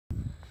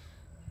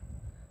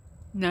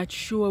Not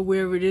sure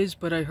where it is,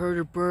 but I heard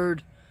a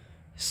bird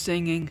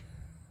singing.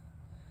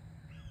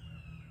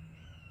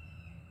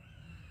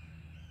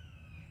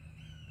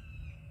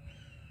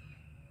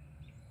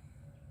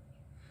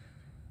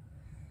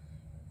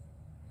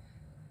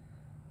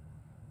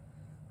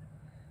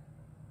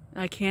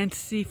 I can't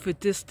see for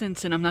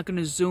distance, and I'm not going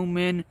to zoom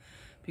in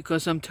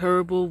because I'm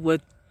terrible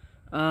with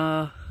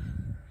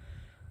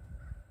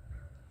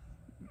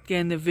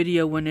getting the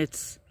video when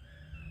it's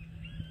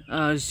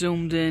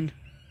zoomed in.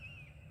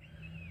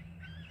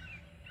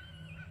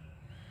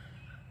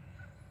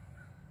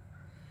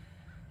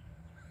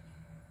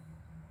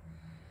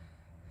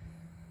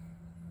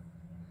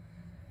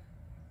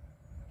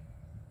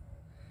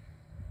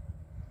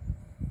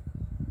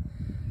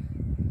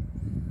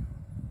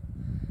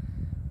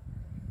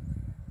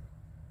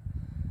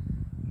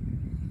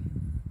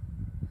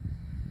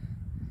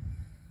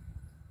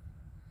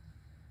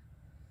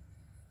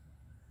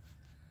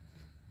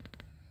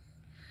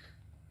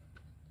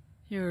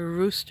 Hear a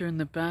rooster in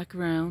the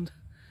background.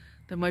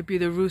 That might be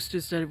the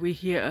roosters that we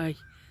hear. I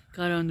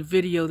got on the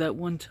video that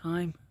one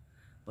time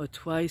or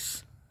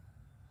twice.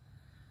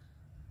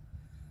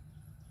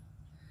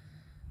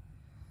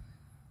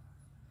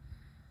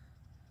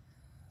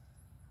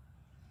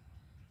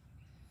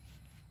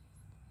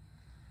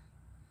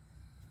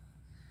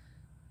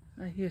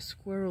 I hear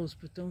squirrels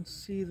but don't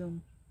see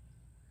them.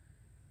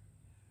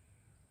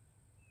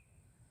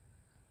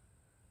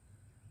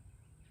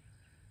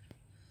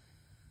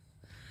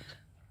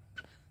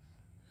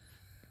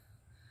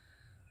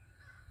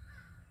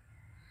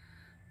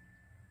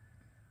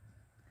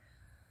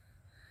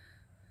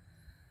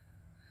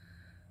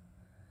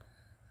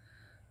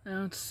 I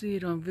don't see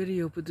it on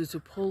video, but there's a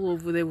pole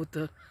over there with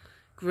the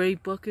gray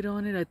bucket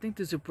on it. I think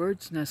there's a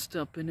bird's nest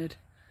up in it.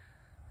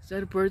 Is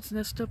that a bird's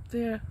nest up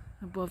there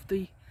above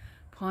the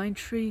pine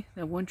tree?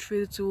 That one tree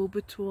that's a little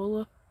bit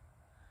taller?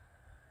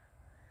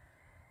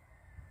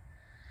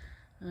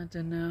 I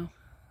don't know.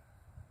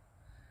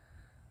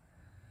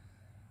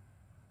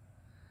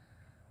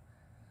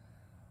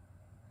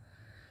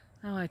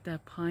 I like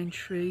that pine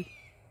tree.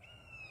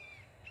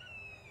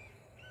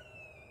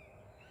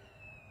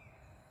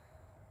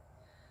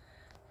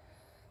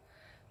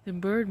 The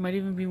bird might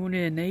even be one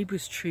of the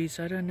neighbor's trees,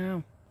 I don't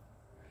know.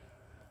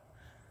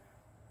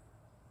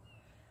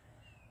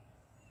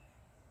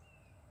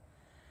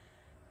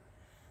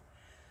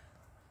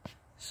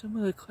 Some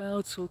of the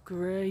clouds look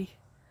gray.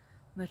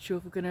 Not sure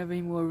if we're gonna have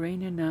any more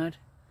rain or not.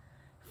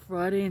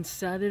 Friday and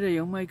Saturday,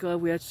 oh my god,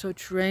 we had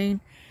such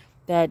rain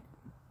that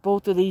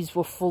both of these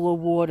were full of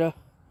water.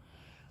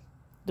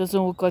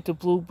 Doesn't look like the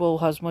Blue Bowl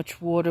has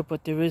much water,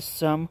 but there is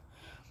some.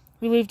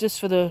 We leave this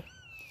for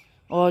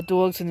our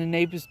dogs and the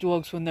neighbors'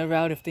 dogs when they're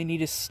out if they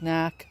need a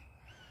snack.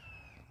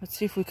 Let's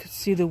see if we could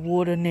see the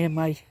water near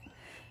my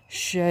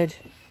shed.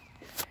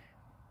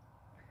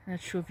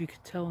 Not sure if you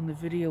could tell in the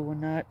video or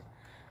not,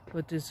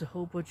 but there's a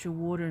whole bunch of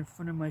water in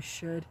front of my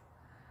shed.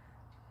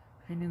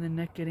 Pain in the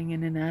neck getting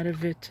in and out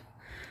of it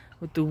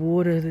with the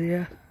water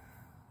there.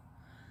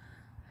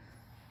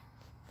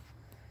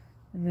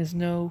 And there's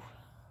no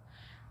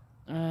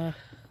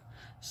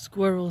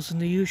squirrels in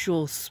the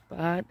usual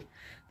spot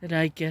that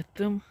I get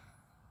them.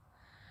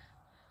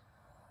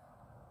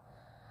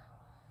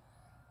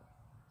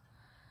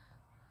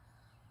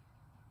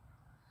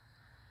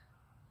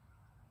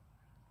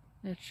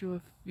 Not sure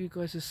if you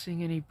guys are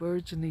seeing any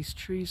birds in these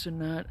trees or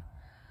not.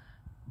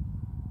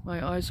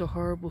 My eyes are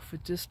horrible for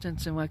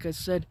distance, and like I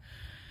said,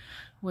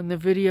 when the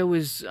video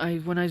is,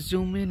 when I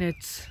zoom in,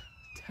 it's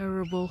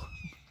terrible.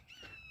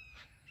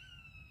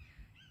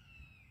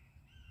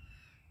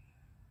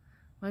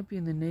 Might be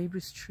in the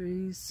neighbor's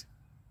trees.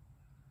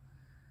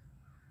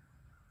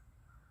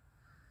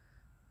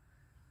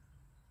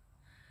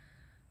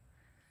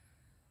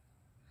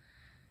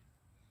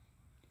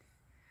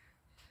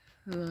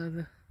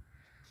 The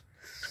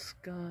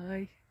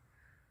sky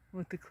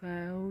with the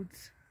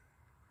clouds.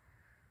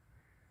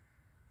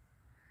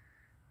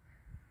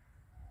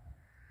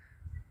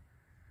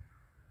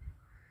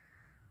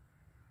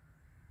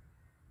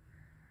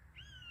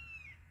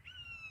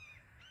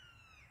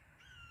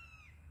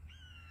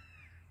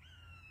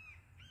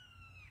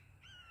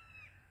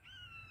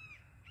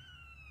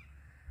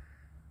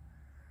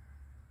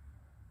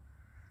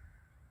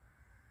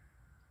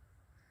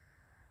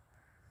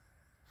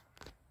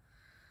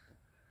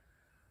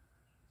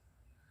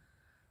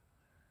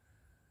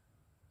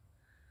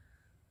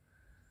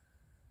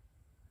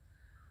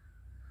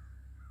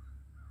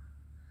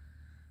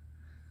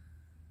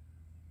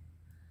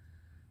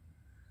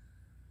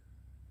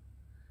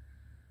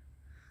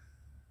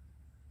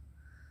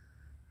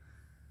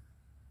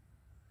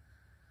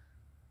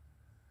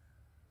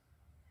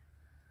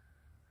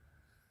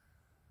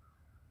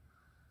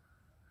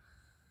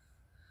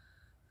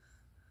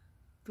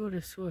 Thought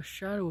I saw a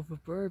shadow of a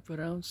bird, but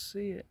I don't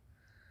see it.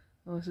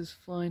 Unless it's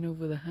flying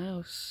over the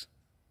house.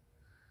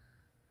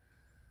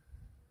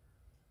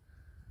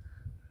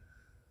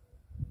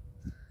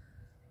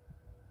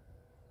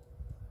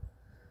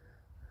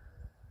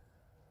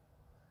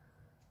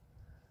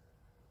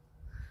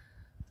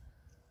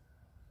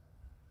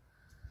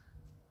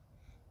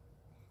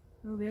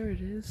 Oh, there it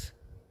is.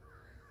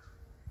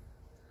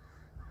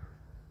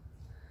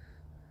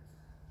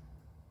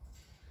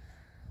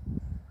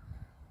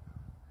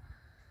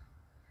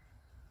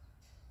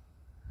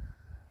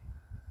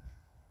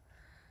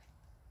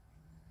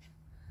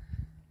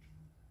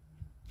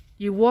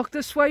 You walk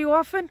this way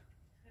often?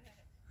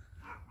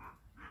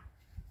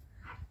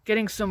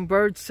 Getting some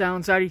bird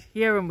sounds. I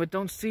hear them but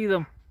don't see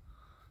them.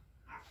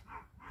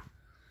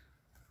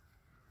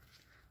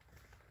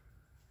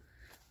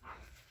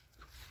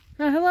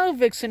 Hello,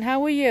 Vixen.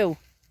 How are you?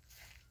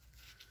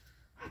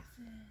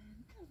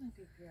 Vixen,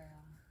 good girl.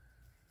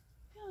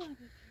 Good girl.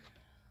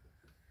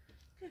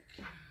 Good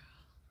girl.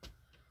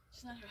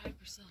 She's not her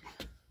hyper self.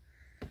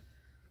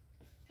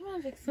 Come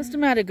on, Vixen. What's the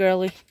matter,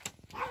 girlie?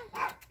 Come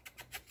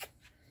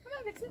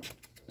on, Vixen.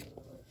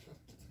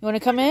 You want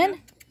to come in?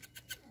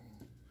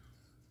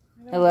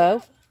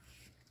 Hello?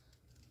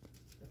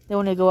 They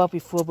wanted to go out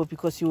before, but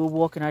because you were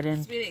walking, I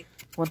didn't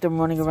want them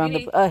running around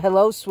the...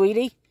 hello,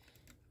 sweetie?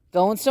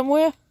 Going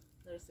somewhere?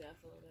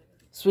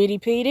 Sweetie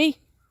Petey?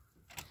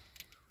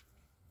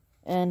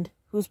 And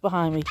who's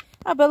behind me?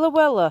 Ah, Bella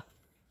Wella.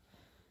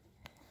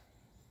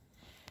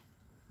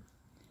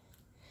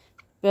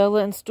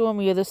 Bella and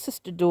Stormy are the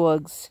sister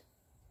dogs.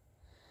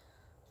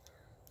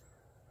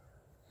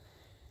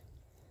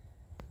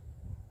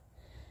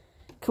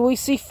 Can we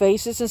see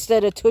faces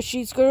instead of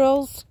tushies,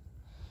 girls?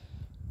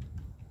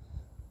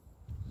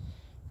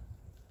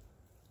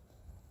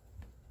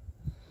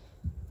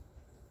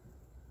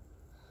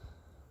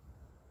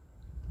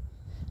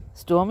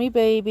 Stormy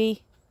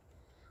baby.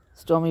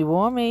 Stormy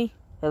Warmy.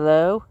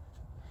 Hello?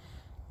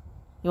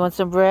 You want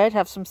some bread?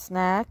 Have some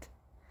snack?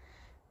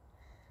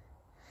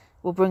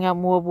 We'll bring out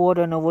more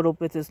water in a little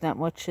bit. There's not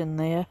much in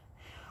there.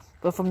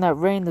 But from that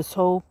rain, this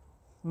whole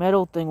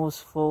metal thing was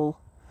full.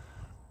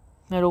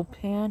 Metal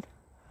pan.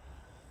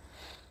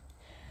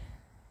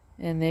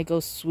 And there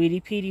goes Sweetie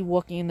Petey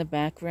walking in the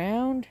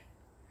background.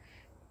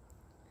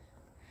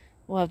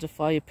 We'll have the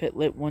fire pit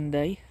lit one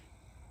day.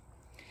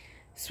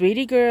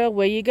 Sweetie girl,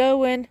 where you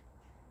going?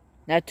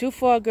 Not too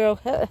far, girl.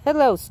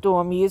 Hello,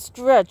 Stormy. You're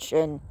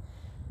stretching.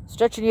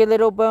 Stretching your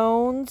little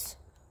bones.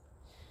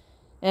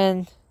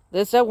 And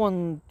there's that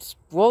one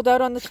rolled out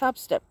on the top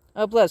step.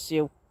 Oh, bless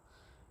you.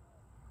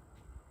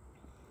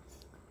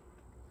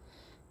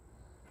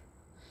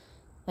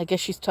 I guess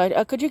she's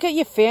tired. Could you get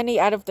your fanny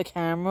out of the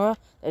camera?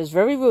 That is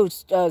very rude,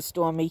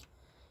 Stormy.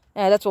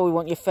 Yeah, that's what we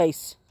want, your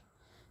face.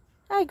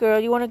 Hi,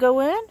 girl. You want to go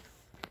in?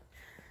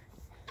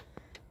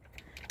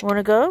 You want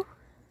to go?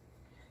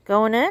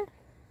 Going in?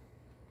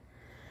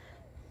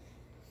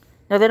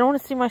 No, they don't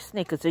want to see my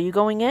sneakers. Are you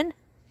going in?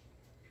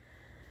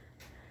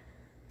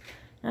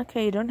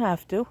 Okay, you don't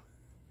have to.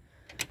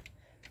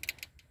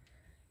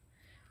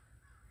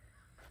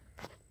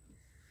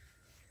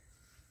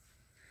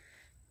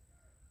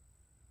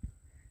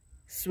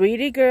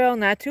 Sweetie girl,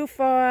 not too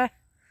far.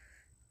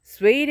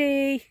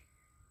 Sweetie.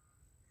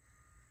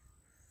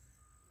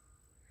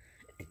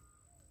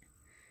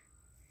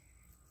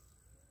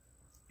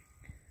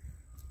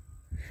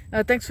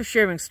 Thanks for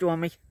sharing,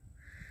 Stormy.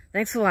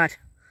 Thanks a lot.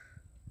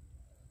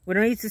 We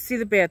don't need to see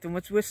the bathroom.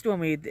 Where's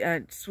Stormy?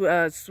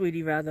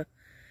 Sweetie, rather.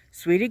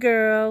 Sweetie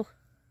girl.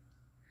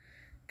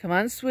 Come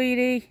on,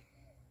 sweetie.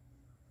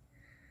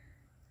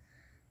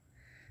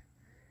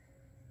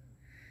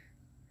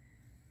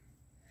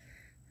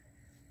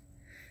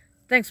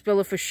 Thanks,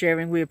 Bella, for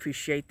sharing. We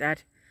appreciate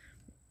that.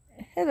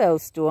 Hello,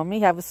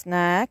 Stormy. Have a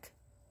snack?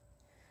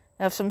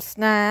 Have some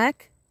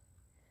snack?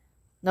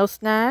 No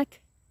snack?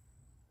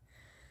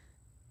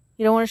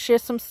 You don't want to share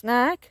some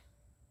snack?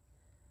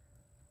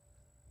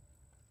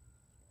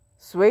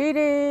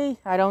 Sweetie,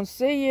 I don't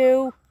see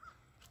you.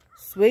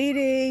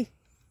 Sweetie.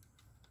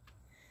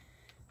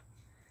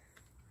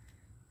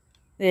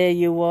 There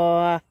you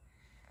are.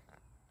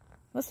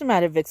 What's the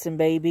matter, Vixen,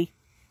 baby?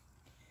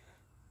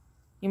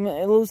 You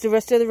lose the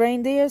rest of the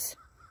reindeers?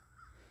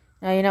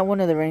 No, you're not one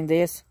of the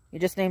reindeers.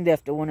 You're just named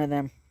after one of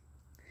them.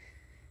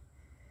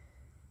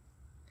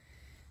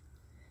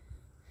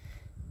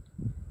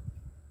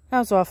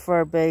 How's our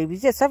fur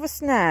babies? Yes, have a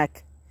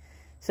snack.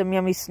 Some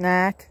yummy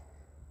snack.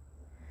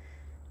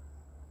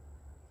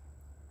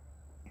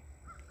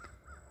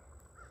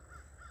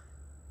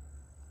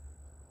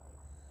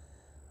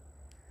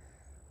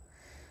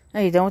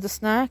 Hey, you done with the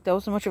snack? That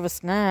wasn't much of a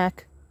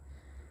snack.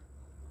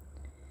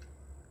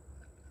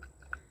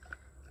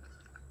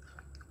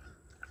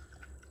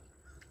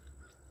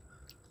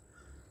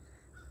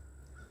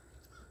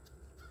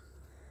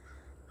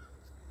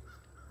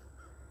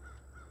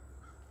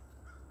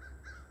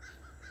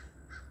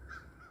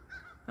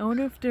 I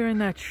wonder if they're in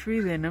that tree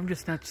then. I'm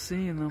just not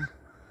seeing them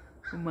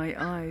with my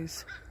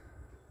eyes.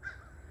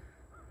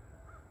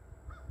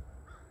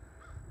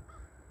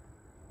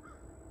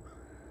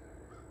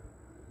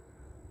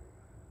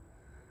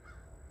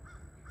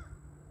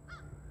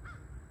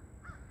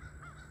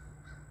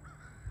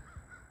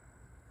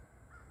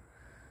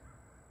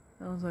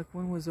 Sounds like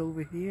one was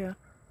over here.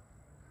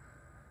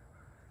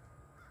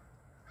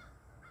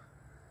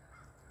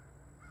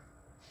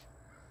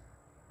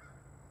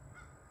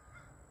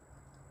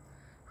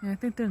 Yeah, I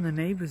think they're in the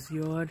neighbor's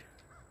yard.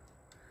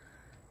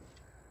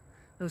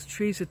 Those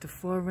trees at the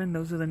far end,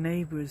 those are the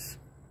neighbors.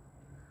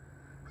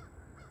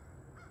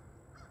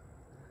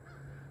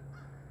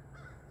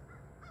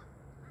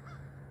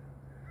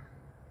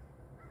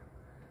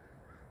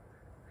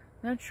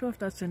 Not sure if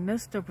that's a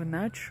nest up in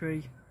that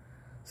tree.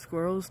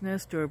 Squirrel's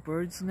nest or a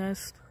bird's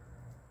nest.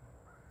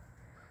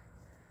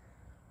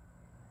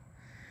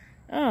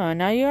 Oh,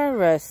 now you're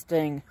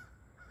resting.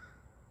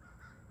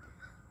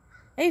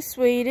 Hey,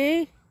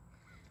 sweetie.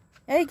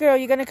 Hey, girl,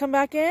 you gonna come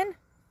back in?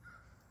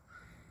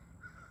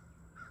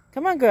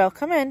 Come on, girl,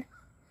 come in.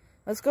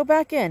 Let's go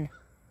back in.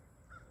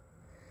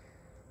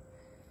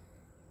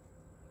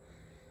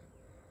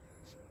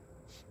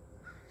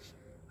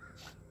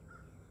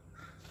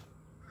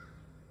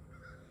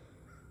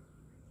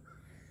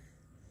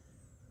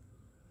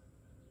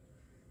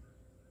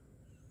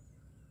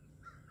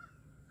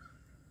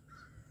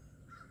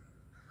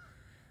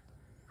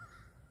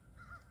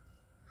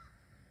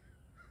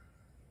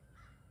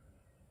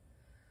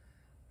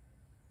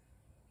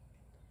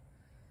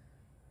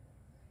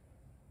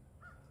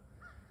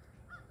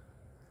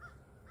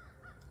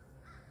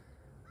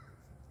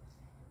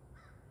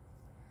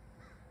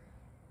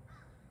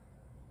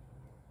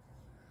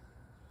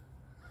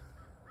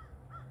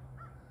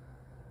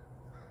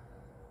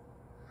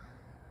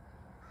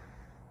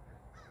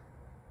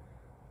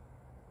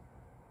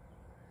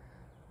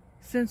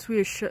 Since we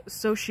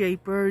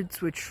associate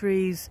birds with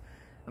trees,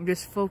 I'm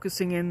just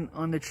focusing in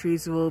on the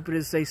trees a little bit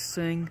as they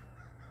sing.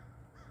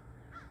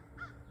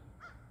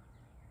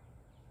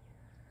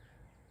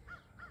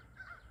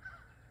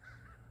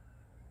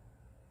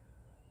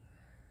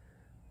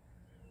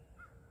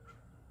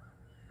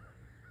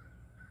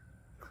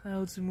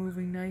 Clouds are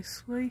moving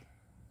nicely.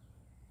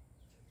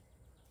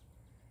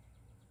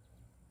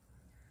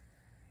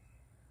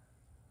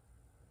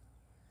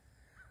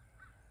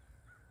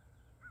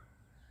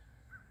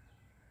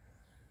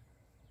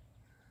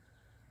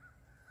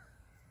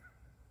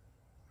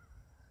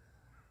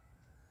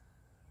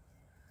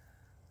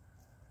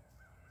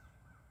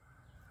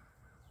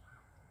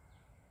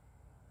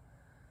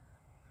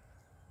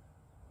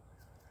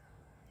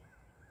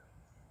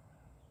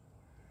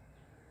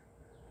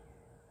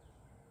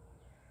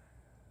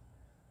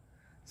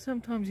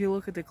 Sometimes you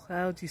look at the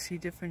clouds, you see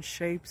different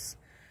shapes.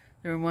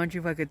 They remind you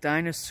of like a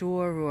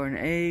dinosaur or an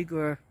egg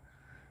or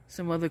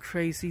some other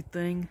crazy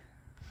thing.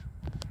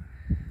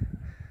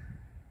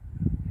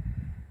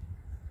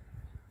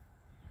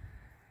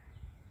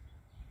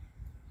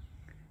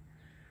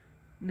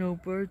 No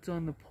birds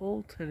on the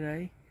pole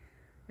today.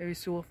 Every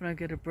so often I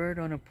get a bird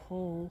on a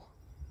pole.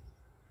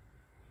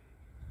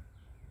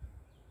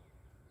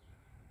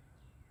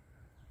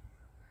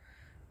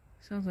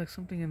 Sounds like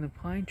something in the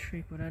pine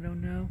tree, but I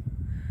don't know.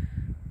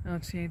 I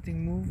don't see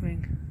anything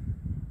moving.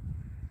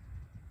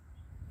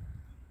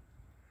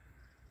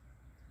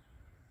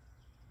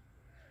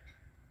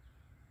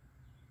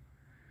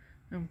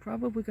 I'm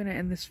probably going to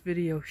end this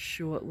video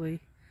shortly.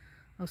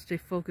 I'll stay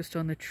focused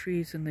on the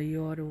trees in the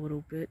yard a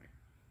little bit.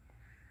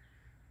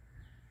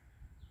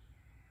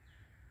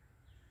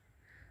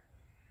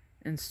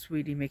 And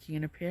Sweetie making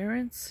an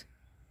appearance.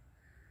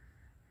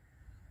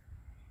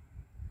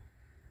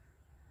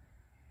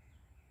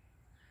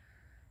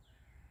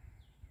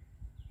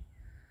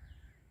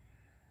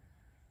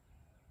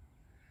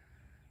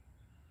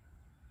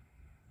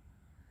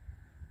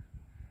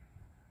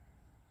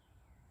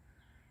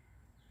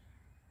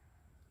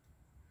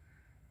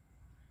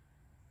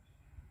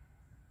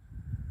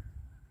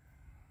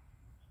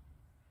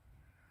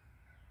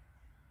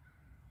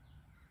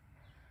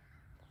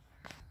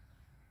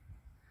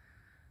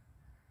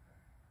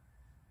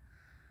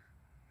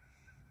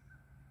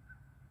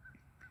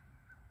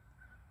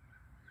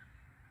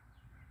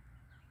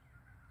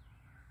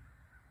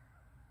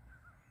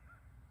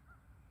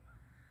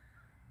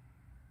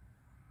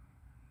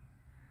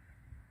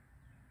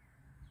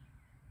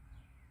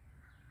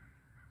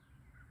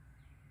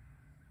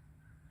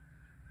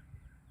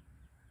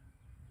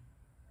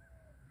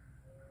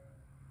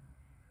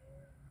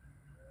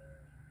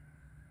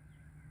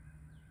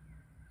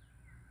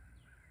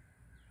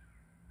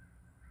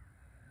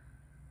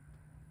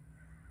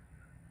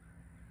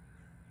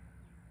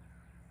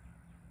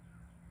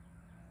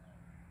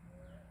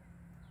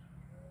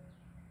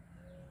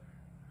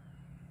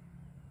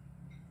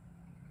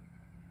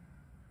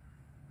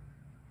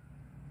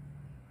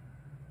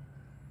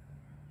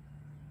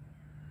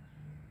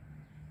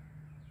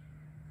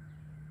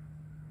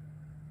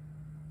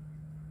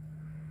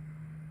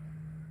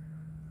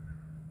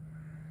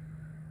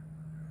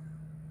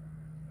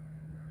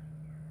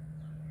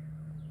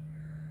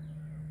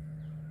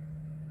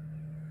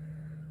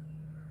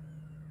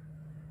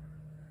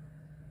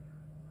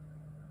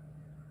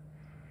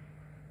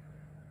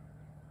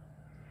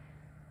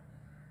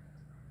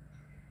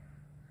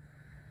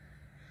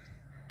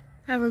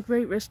 Have a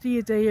great rest of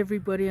your day,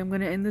 everybody. I'm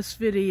going to end this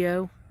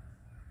video.